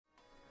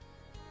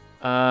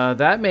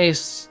That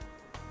mace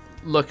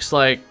looks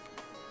like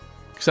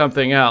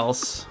something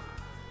else.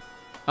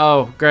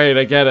 Oh, great,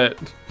 I get it.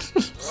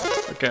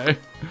 Okay.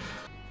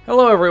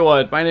 Hello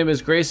everyone, my name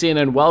is Gracian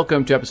and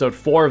welcome to episode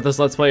 4 of this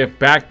Let's Play of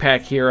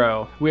Backpack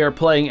Hero. We are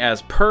playing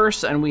as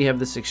Purse and we have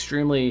this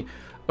extremely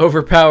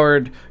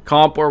overpowered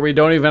comp where we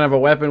don't even have a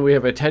weapon. We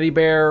have a teddy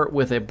bear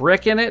with a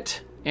brick in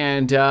it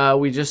and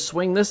we just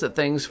swing this at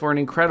things for an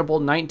incredible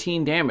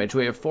 19 damage.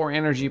 We have 4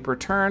 energy per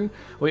turn.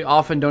 We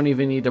often don't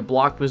even need to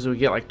block because we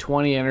get like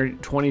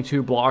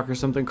 22 block or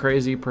something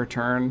crazy per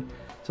turn.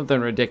 Something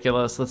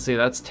ridiculous. Let's see,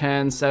 that's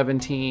 10,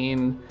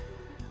 17,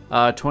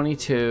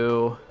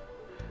 22...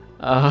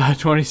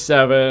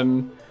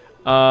 27,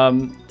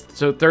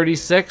 so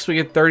 36, we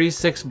get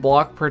 36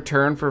 block per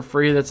turn for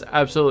free. That's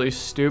absolutely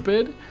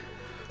stupid.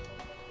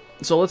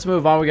 So let's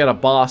move on. We got a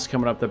boss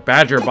coming up, the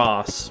Badger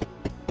boss.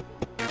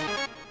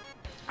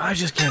 I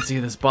just can't see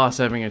this boss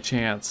having a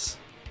chance.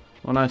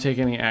 Will not take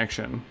any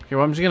action. Okay,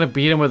 well, I'm just gonna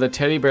beat him with a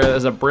teddy bear that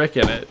has a brick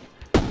in it.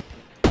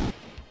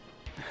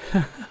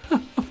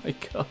 Oh my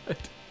god.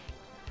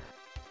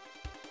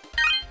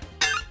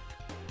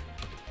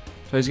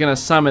 So he's gonna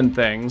summon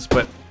things,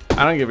 but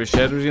I don't give a shit.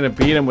 I'm just gonna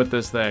beat him with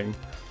this thing.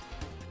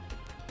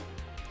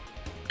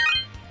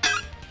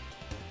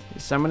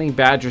 He's summoning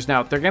badgers.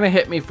 Now, they're gonna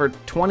hit me for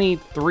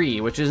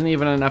 23, which isn't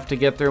even enough to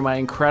get through my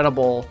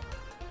incredible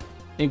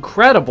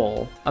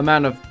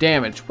amount of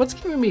damage. What's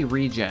giving me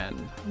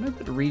regen? I'm gonna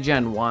put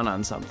regen 1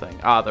 on something.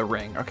 Ah, the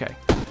ring. Okay.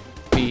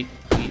 Beat,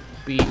 beat,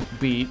 beat,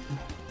 beat.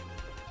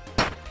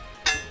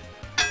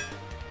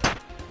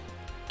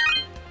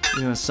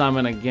 He's gonna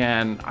summon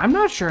again. I'm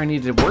not sure I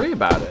need to worry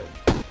about it.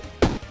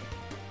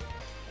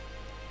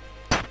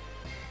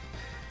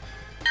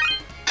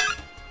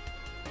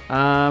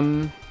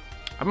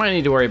 I might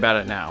need to worry about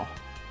it now.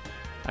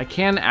 I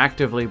can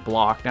actively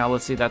block. Now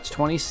let's see, that's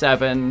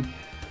 27,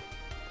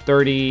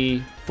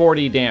 30,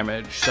 40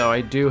 damage. So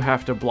I do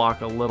have to block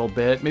a little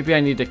bit. Maybe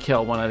I need to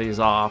kill one of these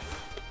off.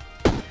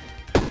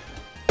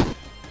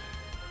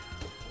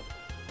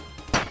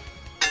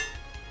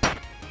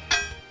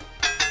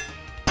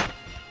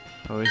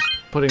 Oh, he's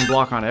putting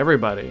block on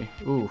everybody.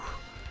 Ooh.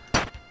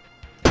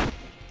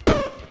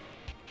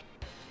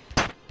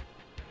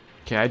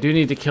 Okay, I do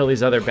need to kill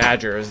these other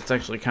badgers. It's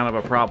actually kind of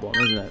a problem,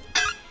 isn't it?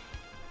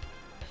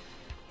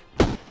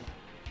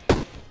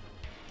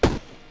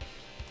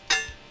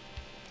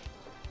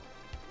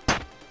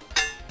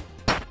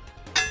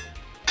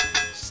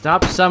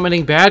 Stop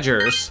summoning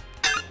badgers.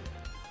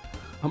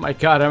 Oh my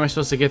god, how am I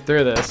supposed to get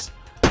through this?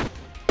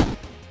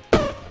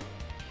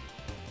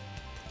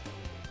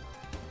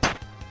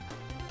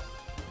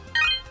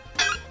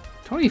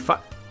 25.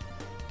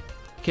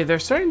 Okay, they're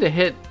starting to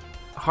hit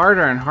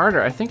harder and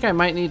harder. I think I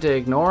might need to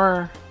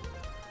ignore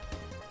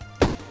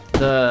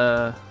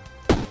the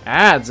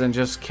ads and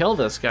just kill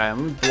this guy. I'm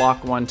gonna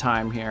block one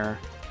time here.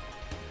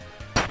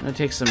 I'm gonna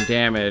take some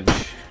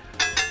damage,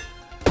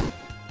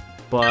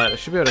 but I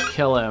should be able to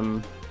kill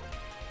him,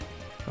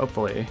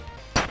 hopefully.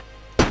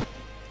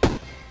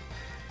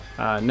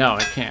 No,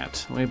 I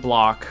can't. Let me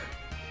block.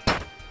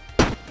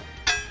 I'm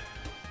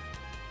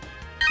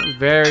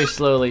very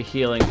slowly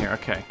healing here.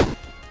 Okay.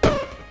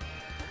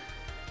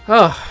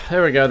 Oh,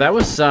 there we go. That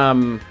was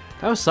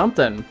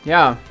something.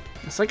 Yeah.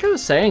 It's like I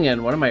was saying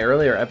in one of my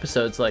earlier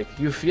episodes, like,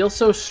 you feel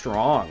so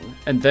strong,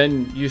 and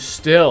then you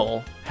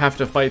still have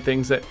to fight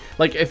things that,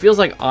 like, it feels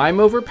like I'm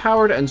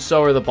overpowered, and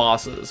so are the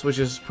bosses, which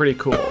is pretty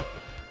cool.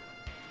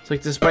 It's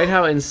like, despite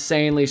how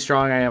insanely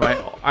strong I am,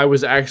 I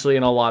was actually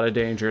in a lot of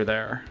danger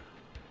there.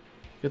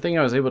 Good thing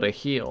I was able to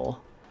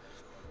heal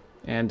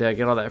and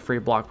get all that free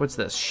block. What's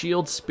this?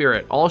 Shield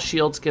Spirit. All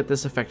shields get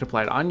this effect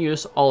applied on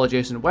use. All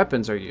adjacent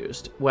weapons are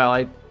used.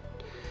 Well,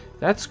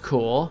 that's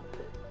cool,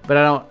 but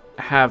I don't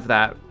have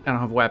that. I don't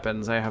have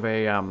weapons. I have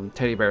a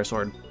teddy bear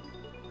sword.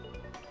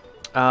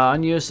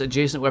 On use,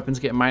 adjacent weapons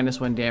get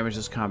 -1 damage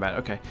this combat.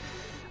 Okay.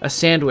 A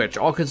sandwich.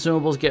 All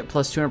consumables get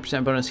plus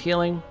 200% bonus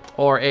healing.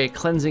 Or a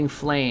cleansing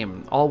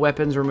flame. All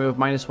weapons remove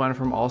 -1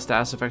 from all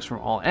status effects from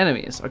all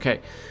enemies. Okay.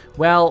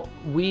 Well,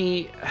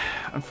 we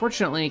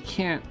unfortunately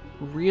can't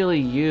really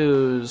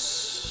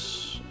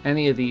use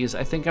any of these.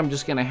 I think I'm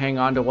just gonna hang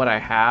on to what I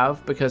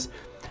have because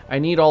I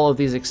need all of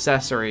these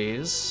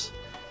accessories.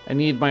 I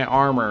need my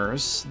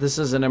armors. This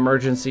is an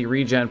emergency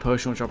regen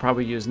potion, which I'll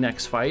probably use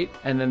next fight.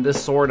 And then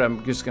this sword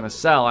I'm just gonna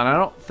sell. And I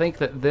don't think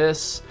that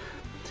this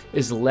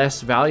is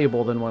less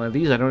valuable than one of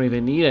these. I don't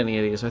even need any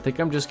of these. I think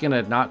I'm just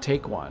gonna not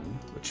take one,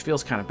 which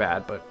feels kind of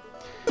bad, but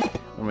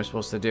what am I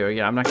supposed to do?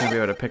 Yeah, I'm not gonna be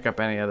able to pick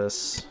up any of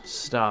this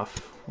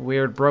stuff.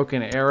 Weird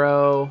broken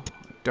arrow.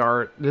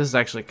 Dart. This is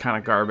actually kind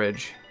of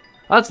garbage.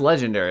 Oh, that's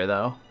legendary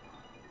though,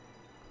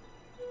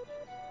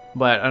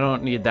 but I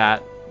don't need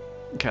that.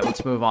 Okay,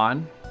 let's move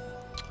on.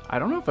 I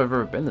don't know if I've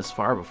ever been this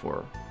far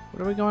before.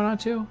 What are we going on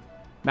to?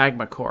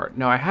 Magma Core.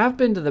 No, I have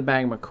been to the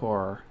Magma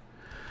Core.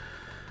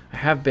 I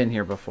have been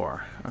here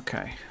before.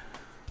 Okay,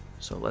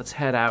 so let's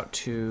head out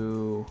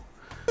to,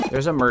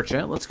 there's a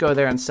merchant. Let's go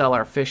there and sell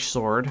our fish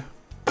sword.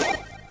 All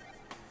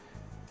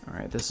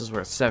right, this is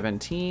worth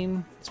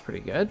 17. It's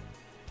pretty good.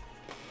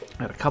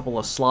 I had a couple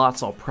of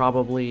slots. I'll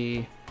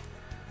probably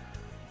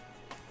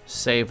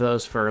save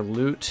those for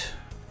loot.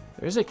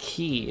 There's a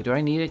key. Do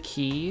I need a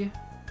key?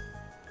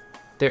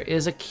 There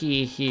is a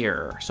key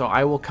here, so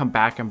I will come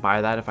back and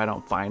buy that if I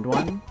don't find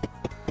one.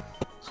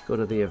 Let's go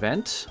to the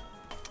event.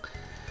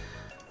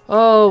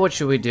 Oh, what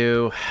should we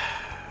do?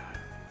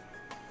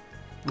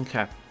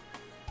 Okay.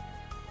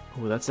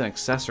 Oh, that's an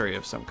accessory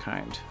of some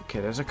kind. Okay,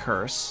 there's a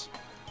curse.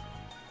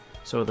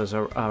 So there's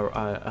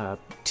a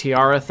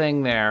tiara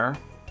thing there.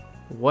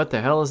 What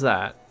the hell is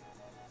that?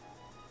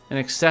 An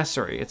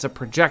accessory. It's a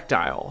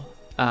projectile.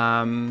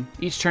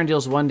 Each turn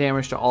deals 1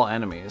 damage to all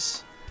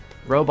enemies.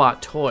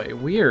 Robot toy.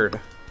 Weird.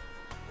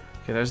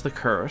 Okay, there's the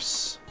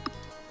curse.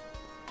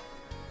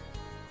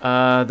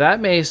 That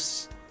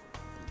mace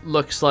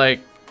looks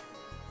like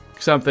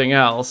something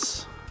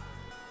else.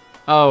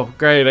 Oh,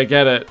 great, I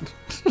get it.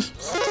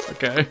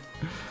 Okay.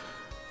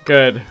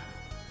 Good.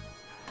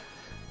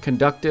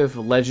 Conductive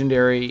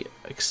legendary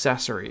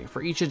accessory.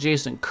 For each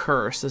adjacent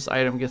curse, this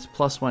item gets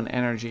 +1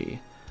 energy.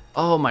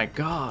 Oh my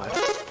god.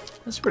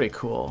 That's pretty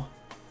cool.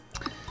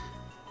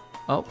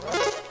 Oh,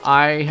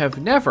 I have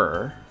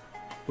never...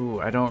 Ooh,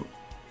 I don't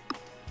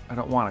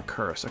want a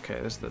curse.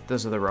 Okay,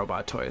 those are the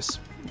robot toys.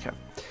 Okay.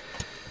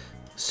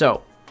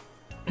 So,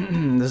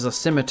 this is a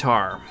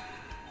scimitar.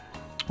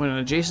 When an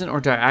adjacent or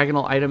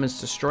diagonal item is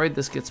destroyed,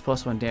 this gets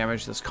 +1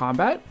 damage this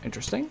combat.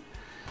 Interesting.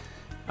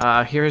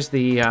 Here's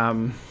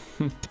the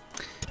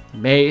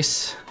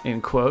mace,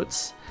 in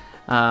quotes.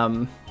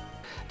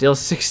 Deals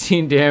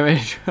 16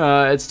 damage.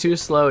 It's too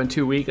slow and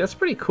too weak. That's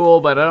pretty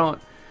cool, but I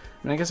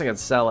guess I could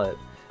sell it.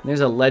 And there's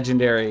a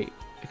legendary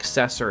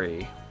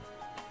accessory.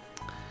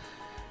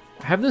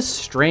 I have this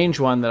strange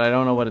one that I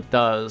don't know what it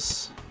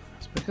does.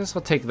 So I guess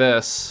I'll take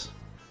this.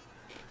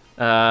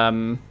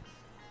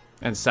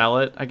 And sell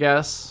it, I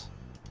guess.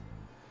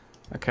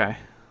 Okay,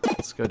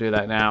 let's go do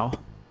that now. I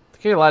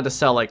think you're allowed to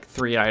sell like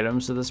 3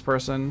 items to this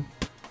person.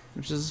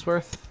 Which is this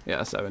worth?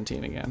 Yeah,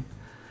 17 again.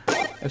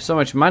 I have so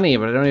much money,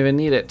 but I don't even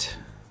need it.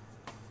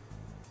 I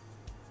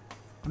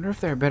wonder if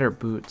there are better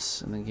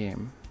boots in the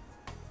game.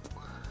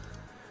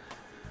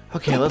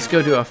 Okay, let's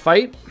go do a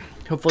fight.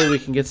 Hopefully we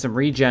can get some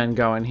regen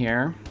going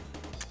here.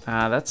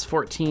 That's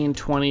 14,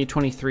 20,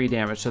 23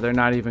 damage, so they're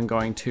not even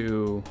going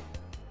to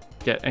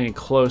get any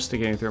close to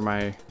getting through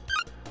my...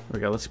 There we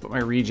go, let's put my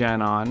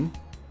regen on.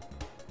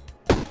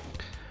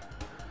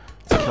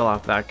 Let's kill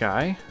off that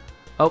guy.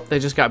 Oh, they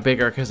just got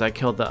bigger because I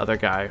killed the other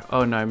guy.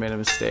 Oh no, I made a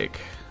mistake.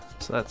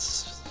 So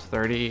that's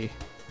 30...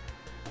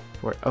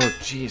 40, oh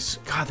jeez,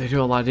 God, they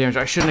do a lot of damage.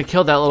 I shouldn't have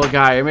killed that little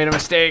guy, I made a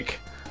mistake.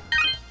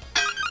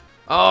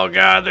 Oh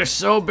god, they're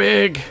so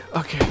big.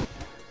 Okay.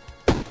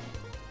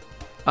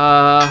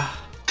 Oh,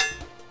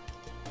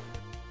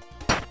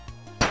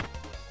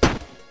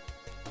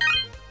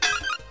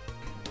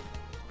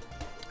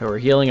 we're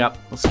healing up.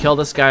 Let's kill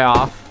this guy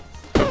off.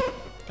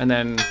 And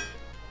then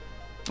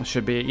it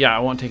should be, yeah, I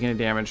won't take any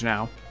damage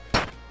now.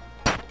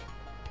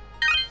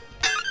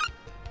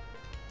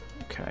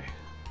 Okay.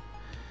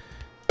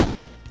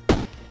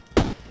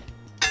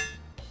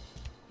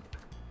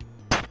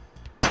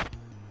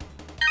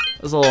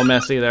 It was a little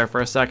messy there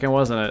for a second,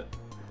 wasn't it?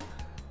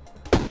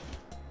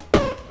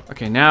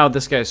 Okay, now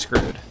this guy's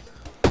screwed.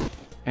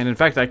 And in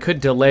fact, I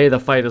could delay the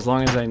fight as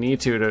long as I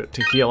need to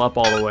heal up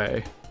all the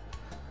way.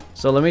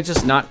 So let me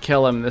just not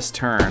kill him this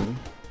turn.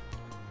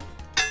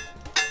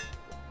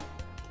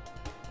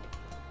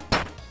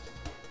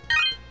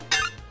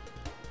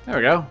 There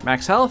we go,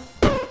 max health.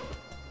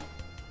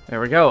 There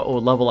we go, oh,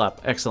 level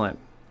up, excellent.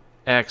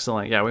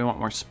 Excellent, yeah, we want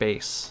more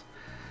space.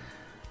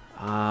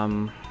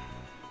 I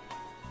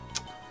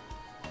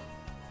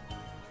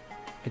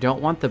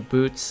don't want the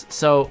boots,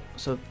 so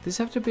these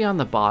have to be on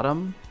the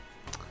bottom.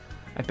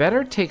 I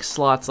better take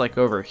slots like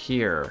over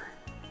here.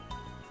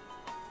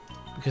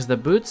 Because the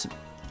boots...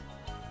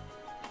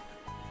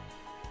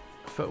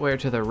 Footwear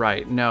to the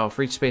right. No,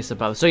 for each space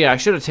above. So yeah, I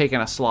should have taken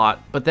a slot,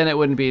 but then it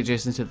wouldn't be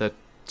adjacent to the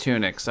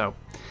tunic, so...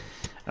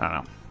 I don't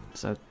know.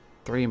 So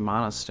 3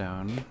 mana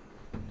stone.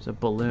 There's a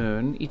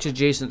balloon. Each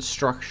adjacent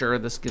structure,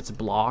 this gets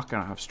block. I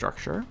don't have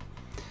structure.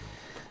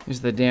 There's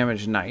the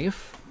damaged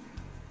knife.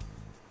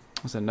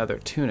 There's another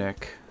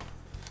tunic.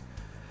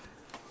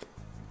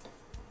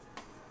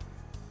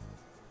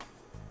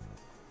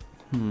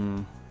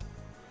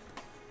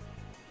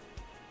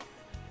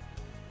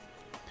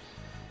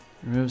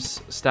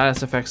 Removes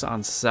status effects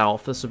on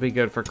self. This would be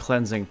good for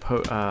cleansing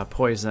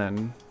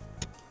poison.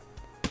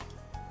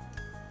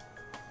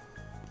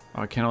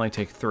 Oh, I can only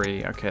take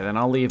 3. Okay, then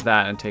I'll leave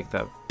that and take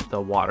the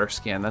water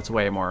skin. That's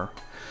way more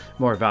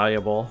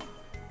valuable.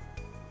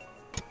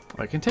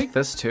 I can take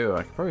this too.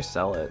 I could probably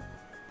sell it.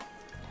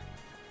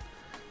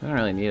 I don't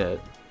really need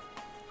it.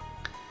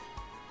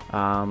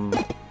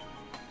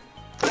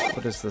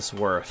 What is this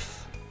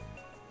worth?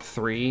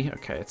 3?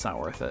 Okay, it's not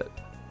worth it.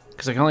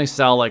 Because I can only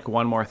sell like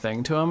 1 more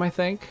thing to him, I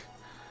think.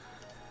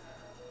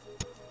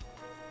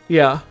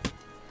 Yeah.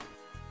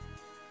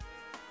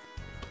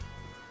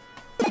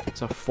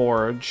 It's a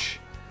forge.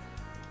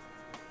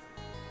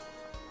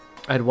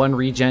 Add 1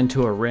 regen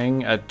to a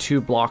ring, add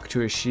 2 block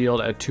to a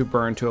shield, add 2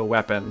 burn to a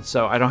weapon.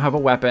 So I don't have a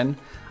weapon.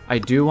 I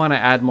do want to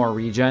add more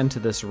regen to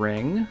this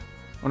ring.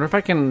 Wonder if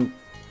I can...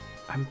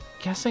 I'm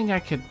guessing I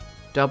could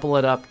double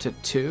it up to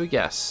 2.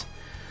 Yes.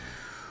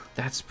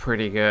 That's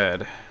pretty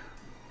good.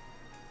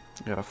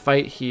 Got a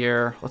fight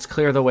here. Let's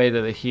clear the way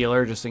to the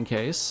healer just in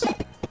case.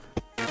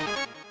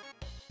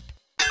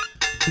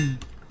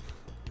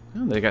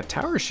 Oh, they got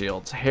tower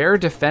shields. Hair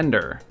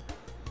defender.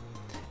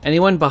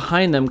 Anyone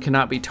behind them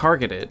cannot be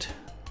targeted.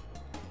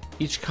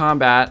 Each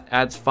combat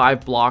adds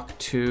 5 block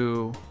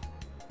to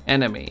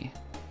enemy.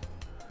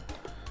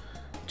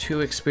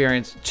 2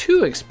 experience.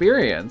 2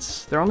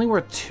 experience? They're only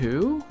worth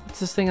 2?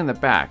 What's this thing in the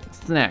back? It's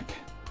the neck.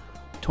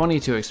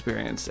 22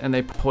 experience. And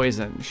they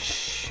poison.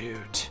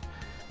 Shoot.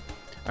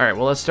 Alright,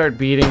 well, let's start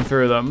beating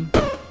through them.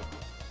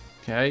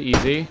 Okay,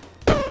 easy.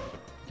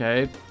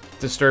 Okay,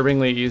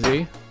 disturbingly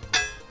easy.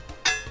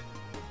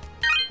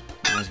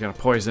 Oh, he's gonna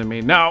poison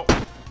me. No!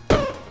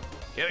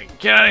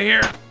 Get out of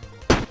here!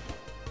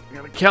 I'm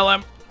gonna kill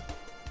him.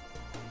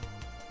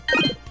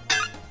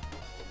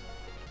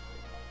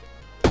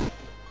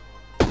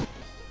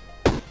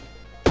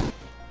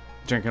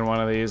 Drinking one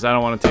of these. I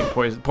don't want to take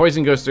poison.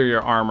 Poison goes through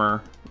your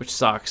armor, which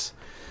sucks.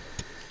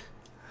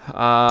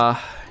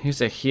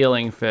 Use a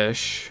healing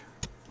fish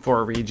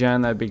for a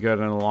regen. That'd be good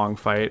in a long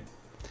fight.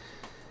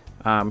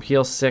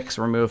 Heal 6,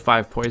 remove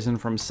 5 poison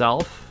from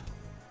self.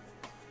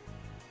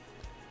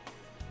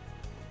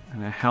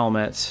 And a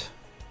helmet.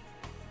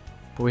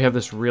 But we have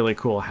this really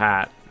cool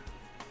hat.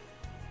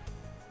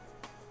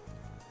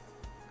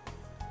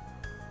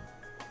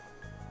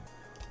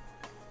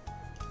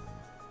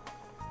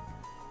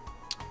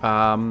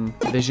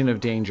 Vision of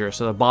danger.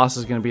 So the boss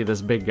is going to be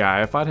this big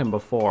guy. I fought him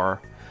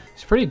before.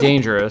 He's pretty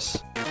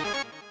dangerous.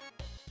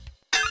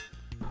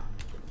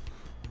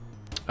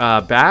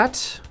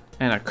 Bat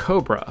and a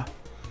cobra.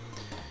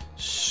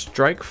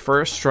 Strike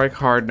first, strike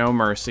hard, no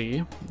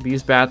mercy.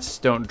 These bats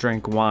don't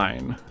drink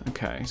wine.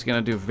 Okay, he's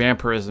gonna do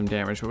vampirism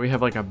damage, but we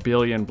have like a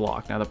billion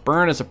block. Now the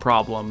burn is a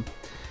problem.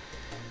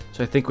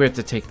 So I think we have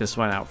to take this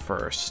one out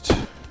first.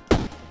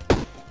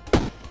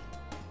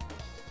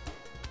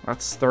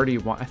 That's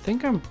 31. I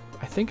think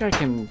I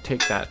can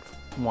take that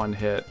one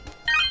hit.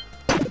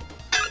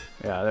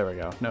 Yeah, there we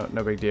go.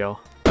 No big deal.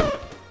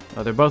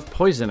 Oh, they're both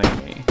poisoning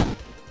me.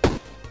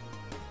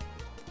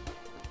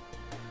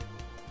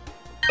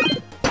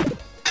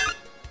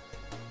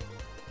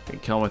 Can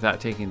kill him without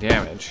taking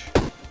damage.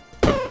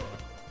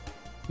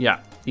 Yeah,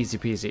 easy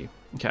peasy.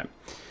 Okay.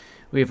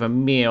 We have a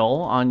meal.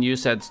 On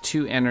use adds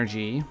 2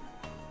 energy.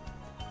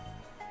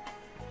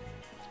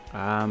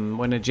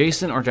 When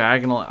adjacent or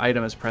diagonal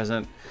item is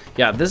present.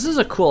 Yeah, this is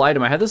a cool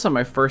item. I had this on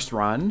my first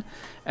run,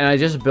 and I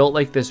just built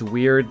like this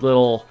weird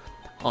little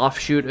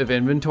offshoot of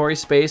inventory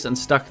space and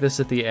stuck this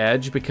at the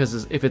edge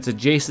because if it's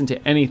adjacent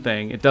to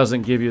anything, it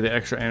doesn't give you the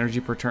extra energy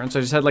per turn. So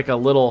I just had like a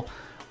little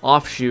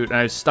offshoot and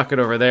I stuck it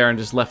over there and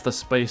just left the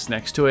space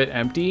next to it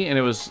empty, and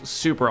it was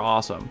super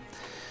awesome.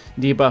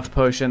 Debuff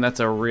potion, that's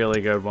a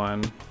really good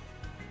one.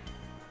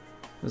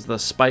 This is the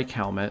spike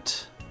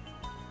helmet.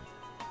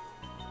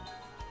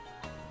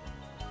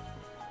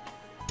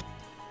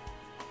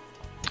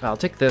 I'll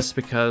take this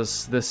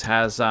because this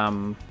has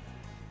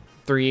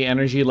 3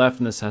 energy left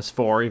and this has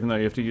 4, even though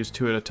you have to use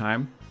 2 at a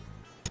time.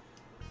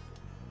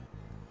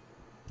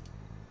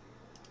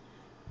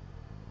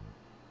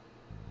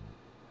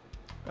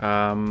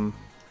 I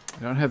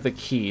don't have the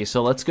key,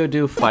 so let's go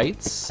do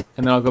fights,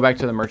 and then I'll go back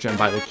to the merchant and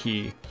buy the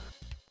key.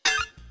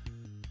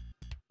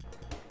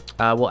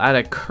 We'll add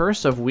a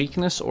curse of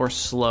weakness or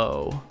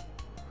slow.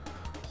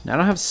 Now I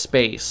don't have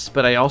space,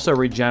 but I also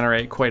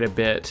regenerate quite a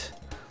bit.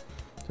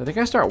 So I think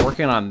I start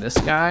working on this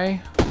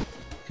guy,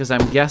 because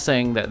I'm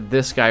guessing that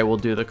this guy will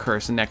do the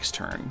curse next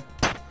turn.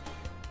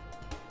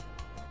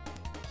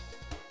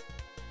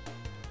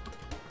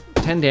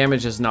 10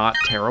 damage is not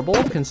terrible,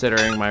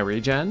 considering my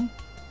regen.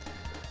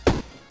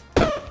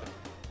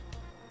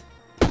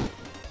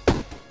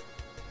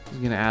 He's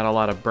going to add a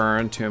lot of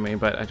burn to me,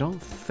 but I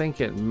don't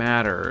think it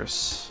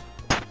matters.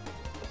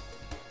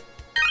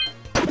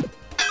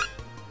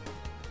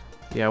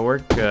 Yeah, we're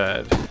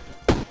good.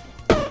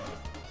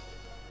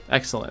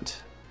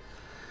 Excellent.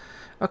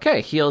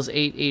 Okay, heals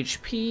 8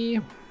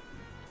 HP.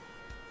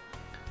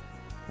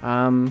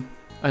 An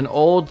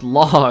old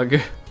log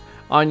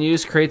on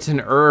use creates an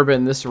herb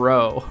in this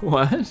row.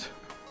 What?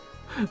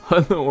 What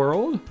in the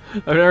world?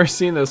 I've never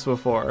seen this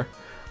before.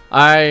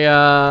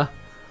 I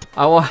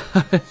want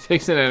it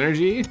takes an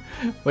energy.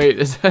 Wait,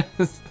 is that?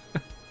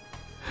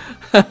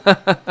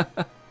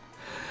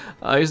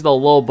 He's the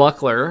Lil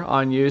Buckler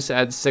on use,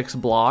 adds 6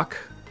 block.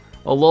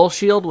 A Lil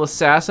Shield with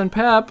sass and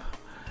pep.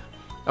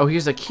 Oh,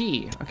 here's a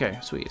key. Okay,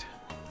 sweet.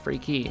 Free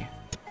key.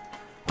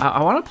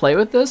 I want to play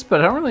with this,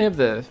 but I don't really have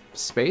the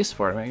space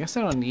for it. I mean, I guess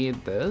I don't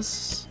need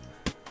this.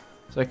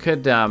 So I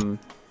could, but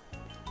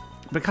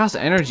it costs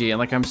energy, and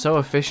like I'm so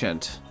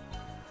efficient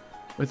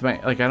with my,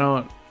 like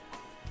I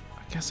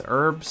guess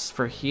herbs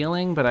for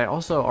healing, but I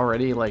also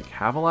already like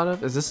have a lot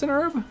of, is this an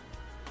herb?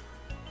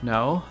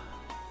 No.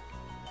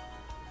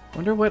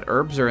 Wonder what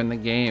herbs are in the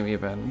game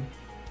even.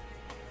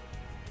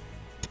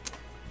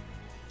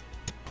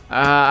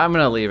 I'm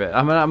gonna leave it.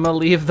 I'm gonna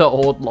leave the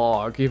old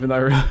log, even though I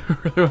really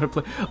want to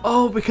play.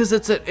 Oh, because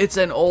it's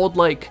an old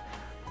like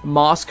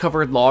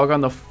moss-covered log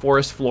on the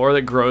forest floor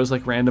that grows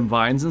like random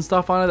vines and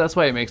stuff on it. That's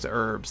why it makes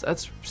herbs.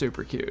 That's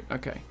super cute.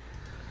 Okay,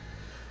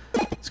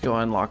 let's go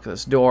unlock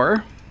this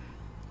door.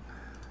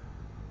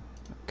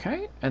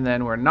 Okay, and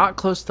then we're not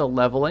close to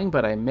leveling,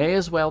 but I may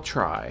as well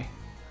try.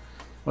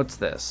 What's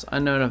this?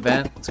 Unknown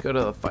event. Let's go to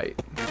the fight.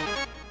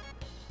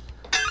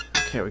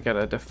 Okay, we got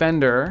a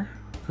defender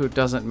who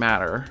doesn't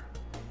matter.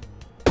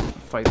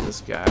 Fight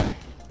this guy.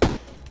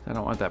 I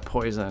don't want that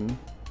poison.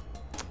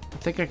 I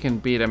think I can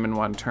beat him in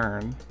one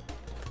turn.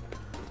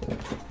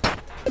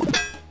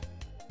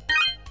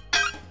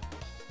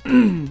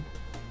 Okay,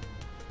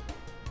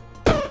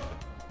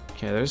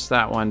 there's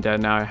that one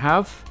dead. Now I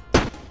have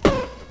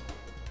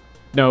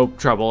no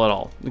trouble at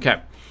all.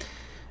 Okay.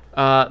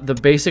 The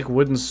basic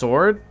wooden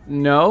sword?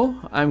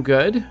 No, I'm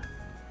good.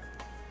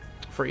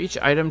 For each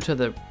item to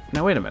the...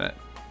 Now, wait a minute.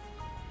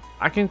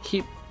 I can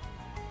keep...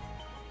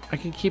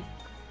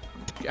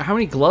 How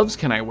many gloves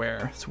can I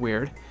wear? It's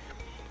weird.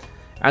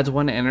 Adds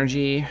 1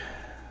 energy. I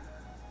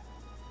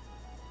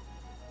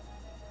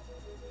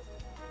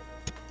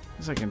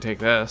guess I can take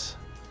this.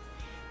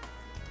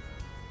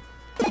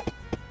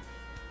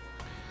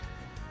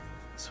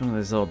 It's one of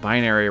these little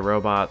binary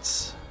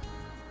robots.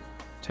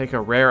 Take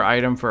a rare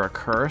item for a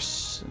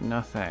curse?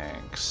 No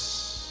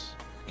thanks.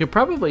 Could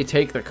probably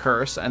take the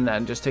curse and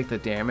then just take the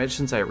damage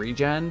since I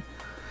regen.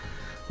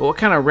 But what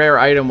kind of rare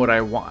item would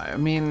I want? I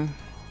mean,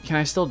 can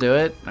I still do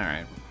it?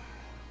 Alright.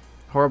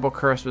 Horrible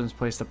curse was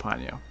placed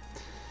upon you.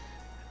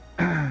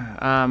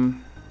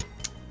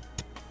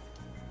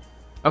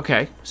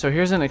 Okay, so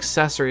here's an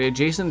accessory.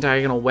 Adjacent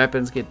diagonal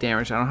weapons get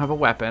damaged. I don't have a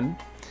weapon.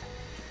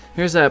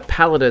 Here's a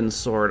paladin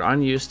sword.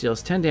 On use,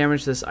 deals 10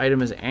 damage. This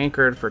item is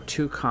anchored for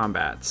 2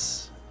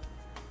 combats.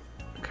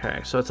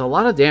 Okay, so it's a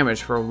lot of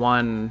damage for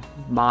 1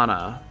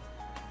 mana.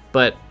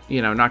 But,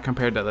 you know, not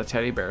compared to the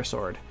teddy bear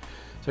sword.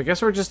 So I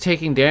guess we're just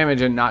taking damage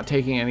and not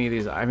taking any of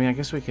these. I mean, I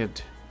guess we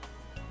could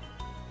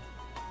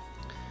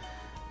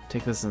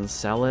take this and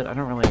sell it. I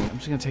don't really... I'm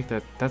just going to take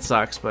that. That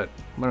sucks, but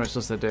what am I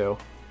supposed to do?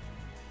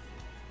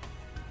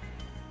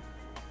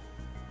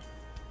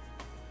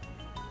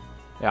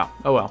 Yeah,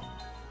 oh well.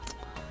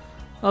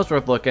 That was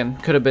worth looking.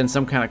 Could have been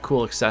some kind of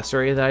cool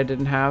accessory that I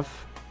didn't have.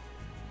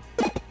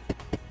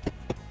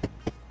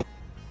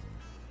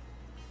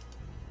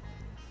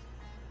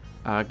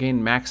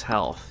 Gain max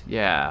health.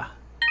 Yeah.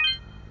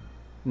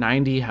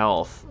 90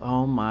 health.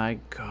 Oh my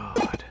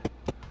god.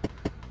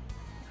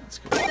 Let's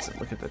go. Let's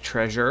look at the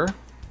treasure.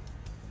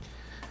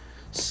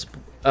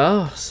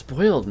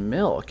 Spoiled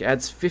milk.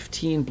 Adds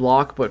 15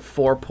 block but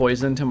 4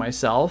 poison to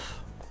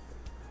myself.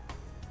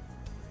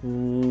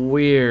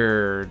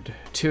 Weird.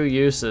 2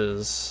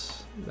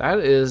 uses. That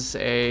is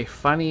a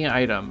funny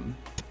item.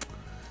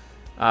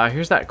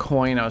 Here's that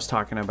coin I was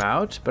talking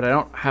about, but I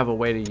don't have a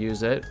way to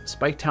use it.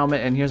 Spiked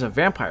helmet, and here's a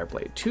vampire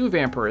blade. 2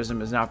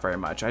 vampirism is not very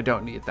much. I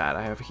don't need that.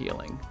 I have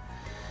healing.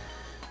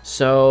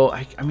 So,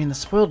 I mean, the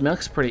spoiled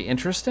milk's pretty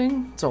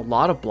interesting. It's a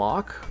lot of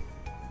block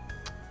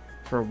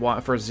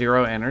for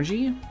 0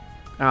 energy.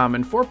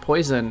 And 4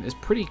 poison is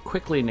pretty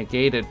quickly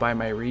negated by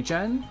my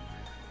regen.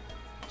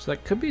 So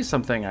that could be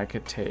something I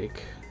could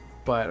take.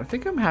 But I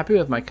think I'm happy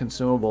with my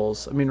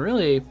consumables. I mean,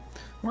 really,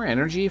 more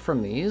energy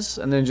from these,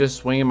 and then just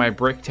swinging my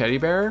brick teddy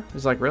bear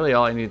is like really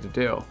all I need to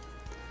do.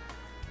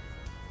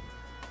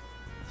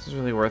 This is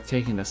really worth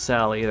taking to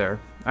sell either.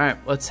 All right,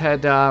 let's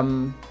head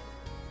down.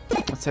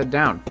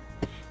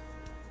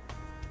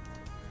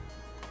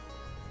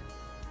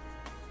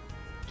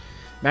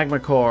 Magma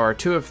Core,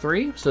 2 of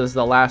 3. So this is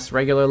the last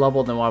regular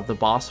level, then we'll have the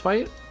boss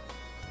fight.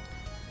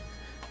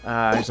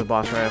 Here's a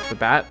boss right off the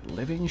bat.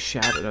 Living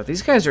Shadow. No,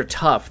 these guys are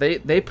tough.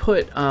 They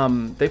put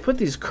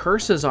these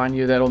curses on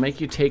you that'll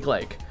make you take,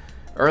 like,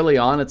 early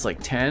on it's like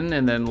 10,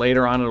 and then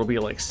later on it'll be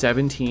like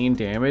 17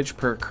 damage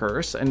per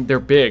curse, and they're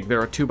big.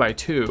 They're a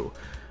 2x2,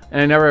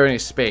 and I never have any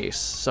space.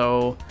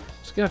 So I'm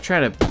just gonna try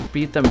to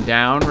beat them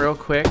down real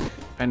quick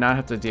and not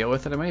have to deal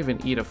with it. I might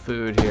even eat a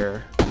food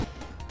here.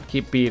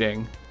 Keep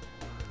beating.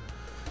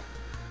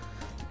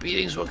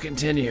 Beatings will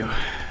continue.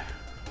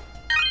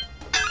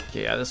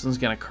 Okay, yeah, this one's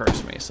gonna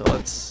curse me, so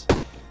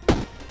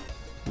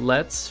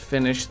let's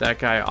finish that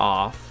guy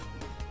off.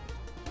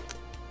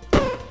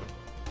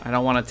 I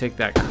don't want to take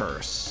that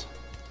curse.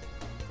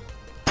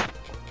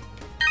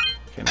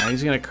 Okay, now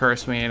he's gonna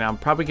curse me, and I'm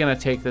probably gonna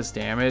take this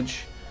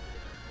damage.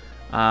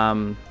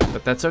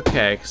 But that's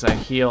okay, because I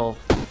heal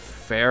a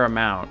fair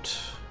amount.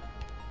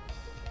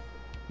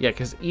 Yeah,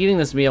 because eating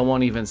this meal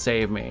won't even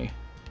save me.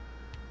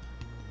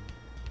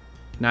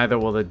 Neither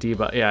will the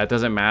debuff. Yeah, it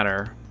doesn't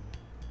matter.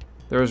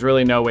 There was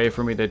really no way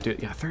for me to do...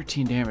 Yeah,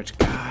 13 damage.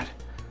 God.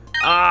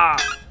 Ah!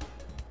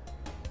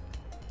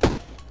 But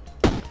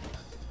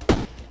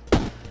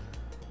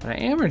I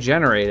am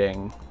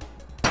regenerating.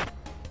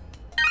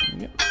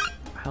 Get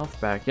health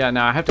back. Yeah,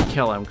 now I have to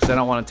kill him because I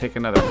don't want to take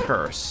another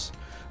curse.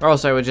 Or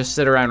else I would just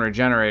sit around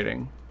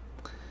regenerating.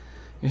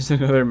 Here's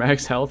another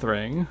max health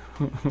ring.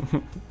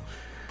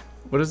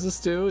 What does this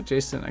do?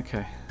 Jason,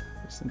 okay.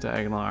 Jason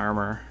diagonal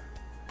armor.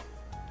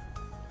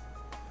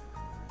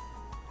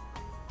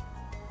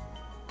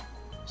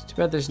 It's too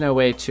bad there's no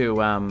way to,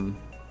 no,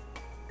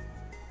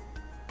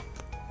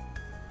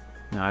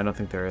 I don't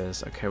think there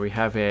is. Okay, we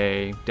have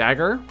a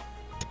dagger.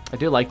 I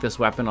do like this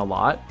weapon a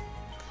lot.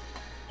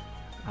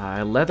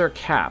 A leather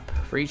cap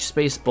for each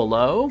space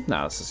below.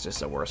 No, this is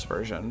just a worse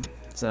version.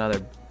 It's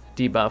another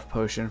debuff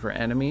potion for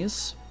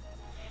enemies.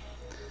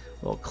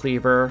 Little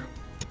cleaver.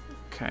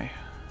 Okay.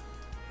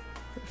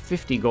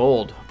 50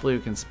 gold. Hopefully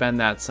we can spend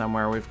that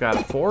somewhere. We've got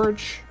a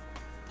forge.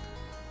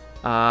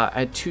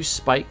 Add 2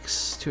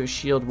 spikes to a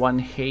shield, 1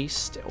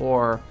 haste,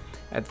 or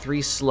add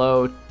 3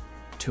 slow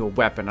to a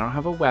weapon. I don't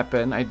have a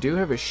weapon. I do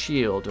have a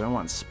shield. Do I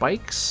want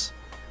spikes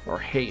or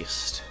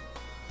haste?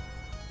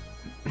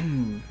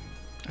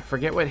 I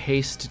forget what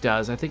haste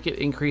does. I think it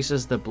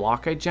increases the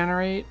block I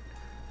generate.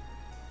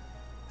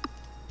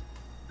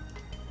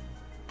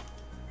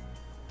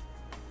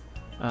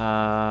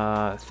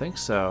 I think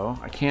so.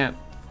 I can't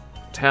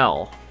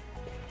tell.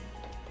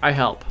 I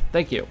help.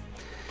 Thank you.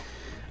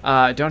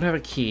 I don't have a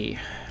key.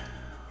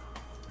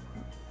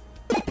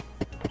 I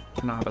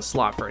don't have a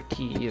slot for a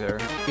key either.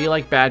 Be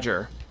like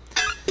Badger.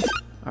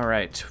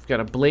 Alright, we've got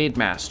a Blade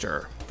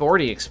Master.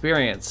 40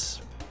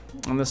 experience.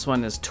 And this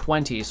one is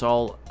 20,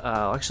 so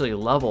I'll actually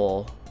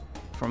level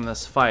from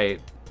this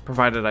fight,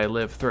 provided I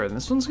live through it. And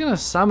this one's gonna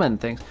summon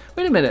things.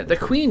 Wait a minute, the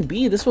Queen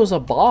Bee, this was a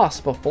boss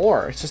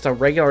before. It's just a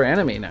regular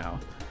enemy now.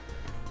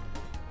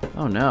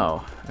 Oh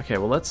no. Okay,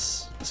 well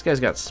this guy's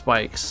got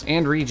spikes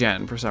and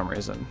regen for some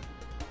reason.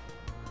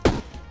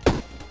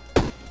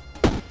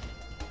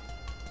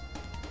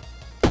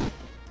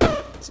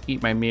 Let's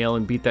eat my meal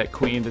and beat that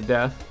queen to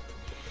death.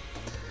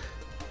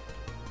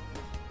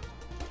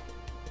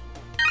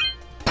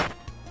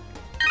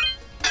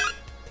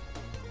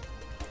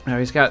 Now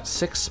he's got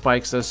 6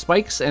 spikes. Those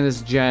spikes and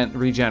his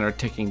regen are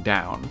ticking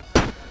down.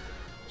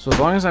 So as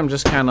long as I'm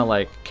just kind of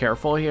like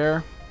careful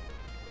here,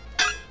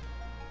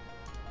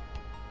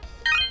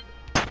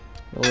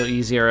 a little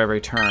easier every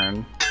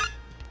turn.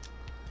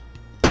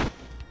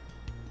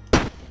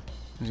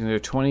 He's gonna do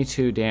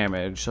 22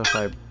 damage. So if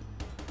I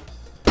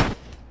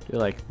do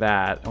like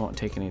that, I won't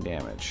take any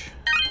damage.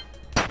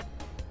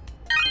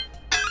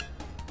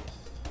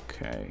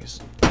 Okay, he's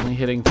only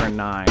hitting for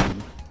 9.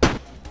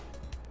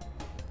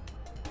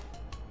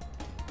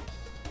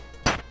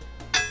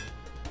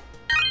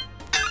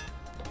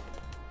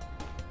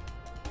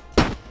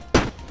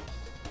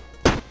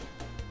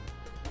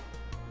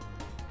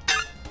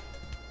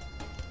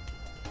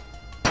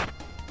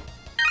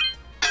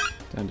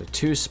 Down to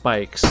 2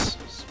 spikes.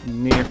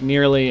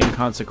 Nearly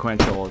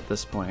inconsequential at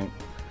this point.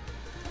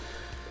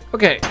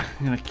 Okay,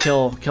 I'm gonna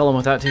kill him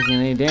without taking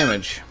any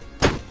damage.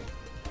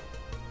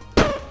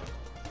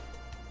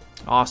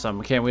 Awesome.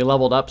 Okay, we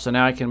leveled up, so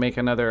now I can make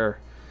another.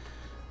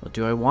 Well,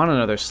 do I want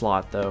another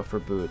slot though for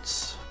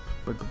boots?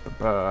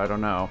 I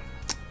don't know.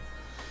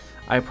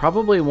 I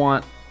probably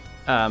want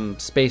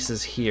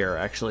spaces here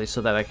actually,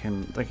 so that I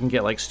can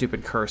get like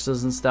stupid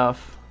curses and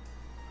stuff.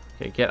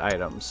 Okay, get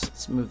items.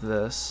 Let's move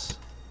this.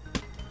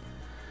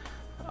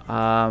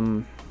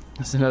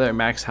 There's another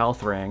max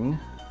health ring.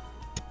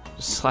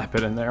 Just slap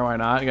it in there, why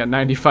not? I got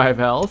 95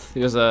 health.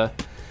 Here's a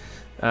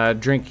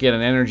drink, get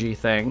an energy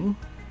thing.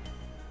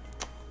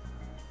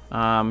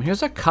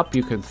 Here's a cup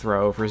you can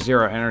throw for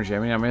 0 energy. I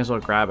mean, I may as well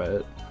grab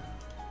it.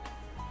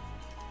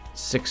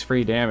 6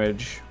 free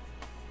damage.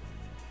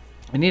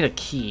 I need a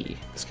key.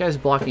 This guy's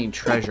blocking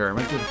treasure. I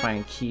might be able to find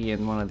a key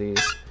in one of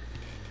these.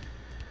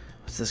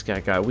 What's this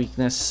guy got?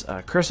 Weakness,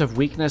 curse of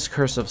weakness,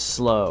 curse of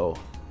slow.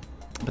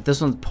 But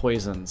this one's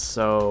poisoned,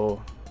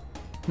 so...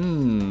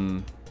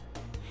 Maybe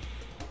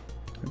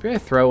I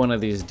throw one of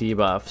these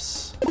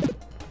debuffs.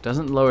 It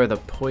doesn't lower the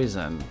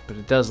poison, but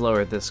it does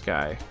lower this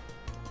guy.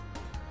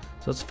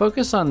 So let's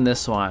focus on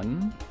this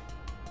one.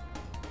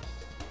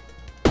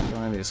 Throw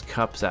one of these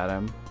cups at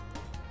him.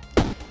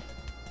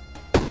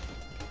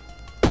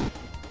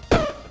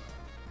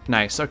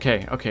 Nice,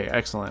 okay, okay,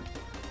 excellent.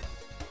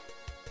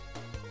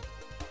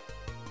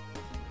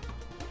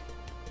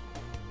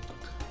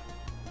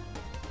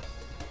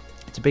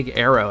 It's a big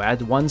arrow.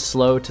 Add 1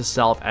 slow to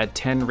self, add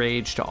 10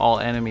 rage to all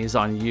enemies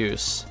on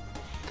use.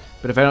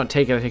 But if I don't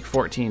take it, I take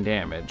 14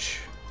 damage.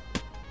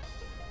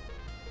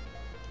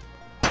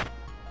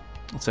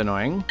 That's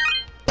annoying.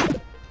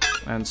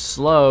 And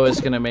slow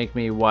is gonna make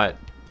me what?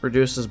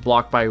 Reduces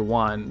block by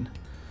 1.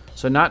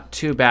 So not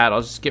too bad.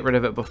 I'll just get rid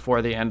of it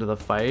before the end of the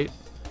fight.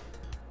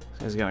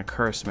 This guy's gonna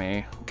curse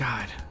me.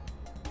 God.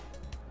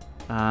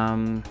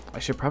 I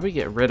should probably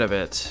get rid of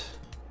it.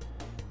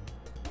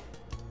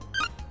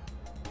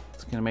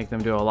 It's gonna make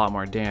them do a lot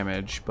more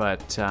damage,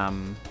 but I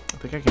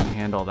think I can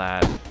handle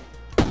that.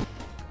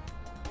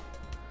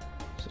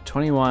 So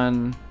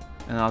 21,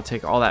 and I'll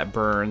take all that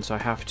burn, so I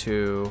have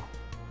to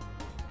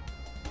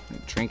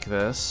drink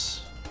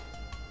this,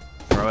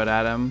 throw it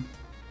at him.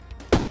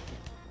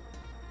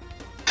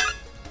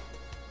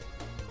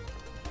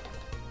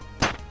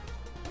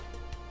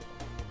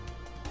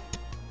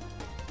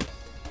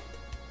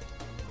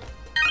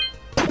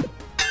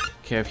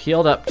 Okay, I've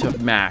healed up to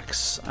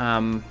max.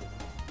 Okay,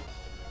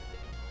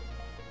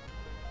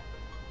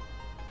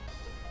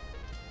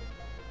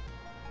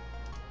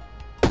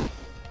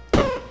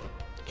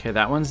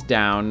 that one's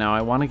down. Now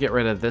I want to get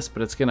rid of this,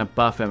 but it's going to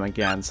buff him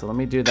again. So let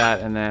me do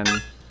that and then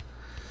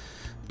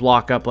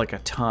block up like a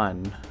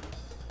ton.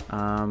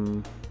 I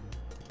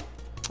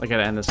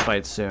gotta end this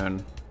fight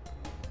soon.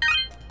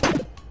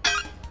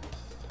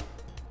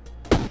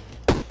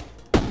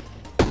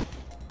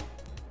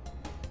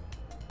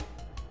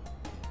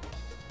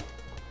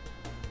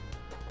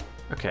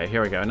 Okay,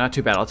 here we go. Not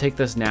too bad. I'll take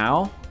this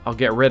now. I'll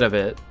get rid of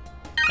it.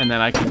 And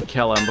then I can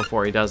kill him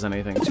before he does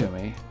anything to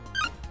me.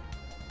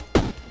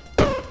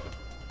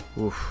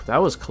 Oof, that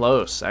was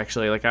close,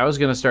 actually. Like, I was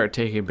going to start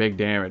taking big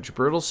damage.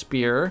 Brutal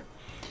Spear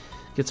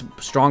gets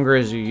stronger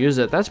as you use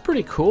it. That's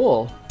pretty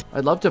cool.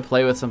 I'd love to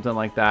play with something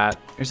like that.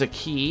 There's a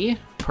key.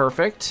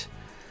 Perfect.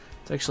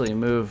 Let's actually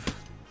move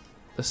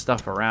the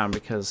stuff around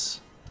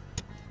because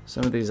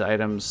some of these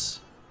items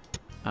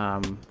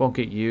won't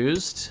get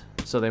used,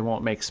 so they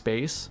won't make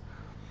space.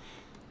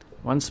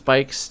 1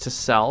 spikes to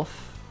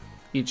self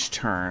each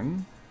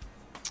turn.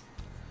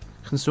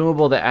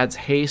 Consumable that adds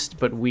haste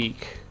but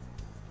weak.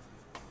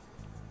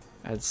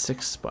 Adds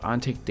 6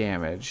 on take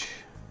damage.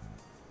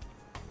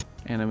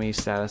 Enemy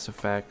status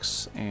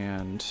effects,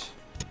 and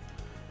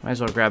might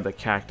as well grab the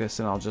cactus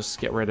and I'll just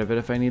get rid of it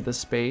if I need the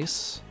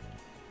space.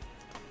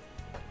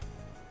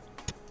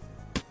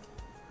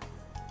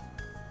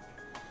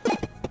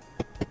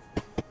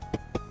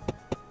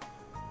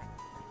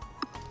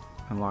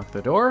 Unlock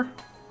the door.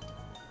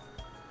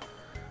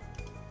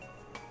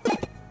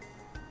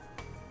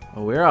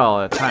 Oh, we're all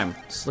out of time.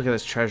 Let's look at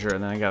this treasure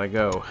and then I gotta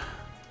go.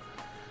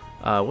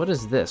 What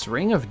is this?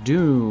 Ring of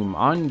Doom.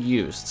 On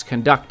use. It's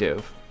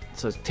conductive.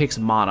 So it takes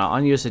mana.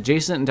 On use,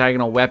 adjacent and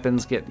diagonal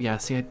weapons get... Yeah,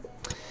 see,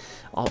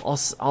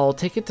 I'll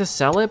take it to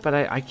sell it, but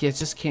I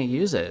just can't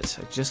use it.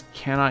 I just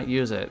cannot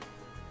use it.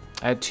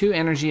 Add 2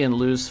 energy and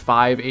lose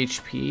 5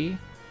 HP.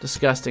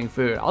 Disgusting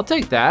food. I'll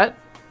take that.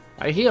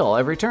 I heal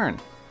every turn.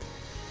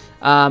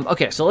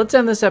 Okay, so let's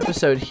end this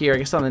episode here. I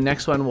guess on the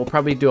next one, we'll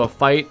probably do a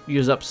fight,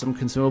 use up some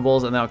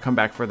consumables, and then I'll come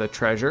back for the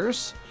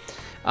treasures.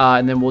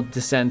 And then we'll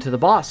descend to the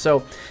boss.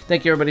 So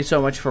thank you everybody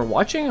so much for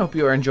watching. I hope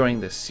you are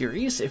enjoying this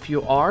series. If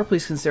you are,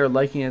 please consider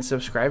liking and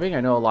subscribing. I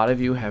know a lot of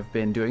you have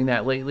been doing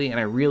that lately, and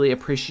I really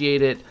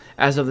appreciate it.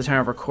 As of the time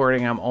of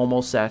recording, I'm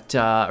almost at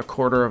a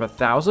quarter of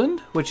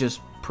 1,000, which is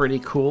pretty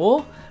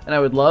cool. And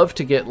I would love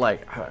to get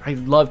like,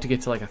 I'd love to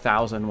get to like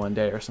 1,000 one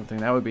day or something.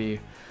 That would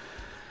be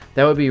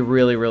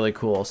really, really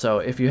cool. So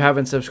if you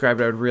haven't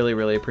subscribed, I would really,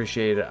 really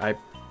appreciate it.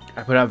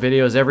 I put out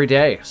videos every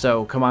day,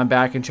 so come on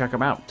back and check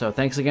them out. So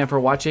thanks again for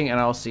watching, and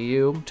I'll see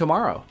you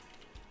tomorrow.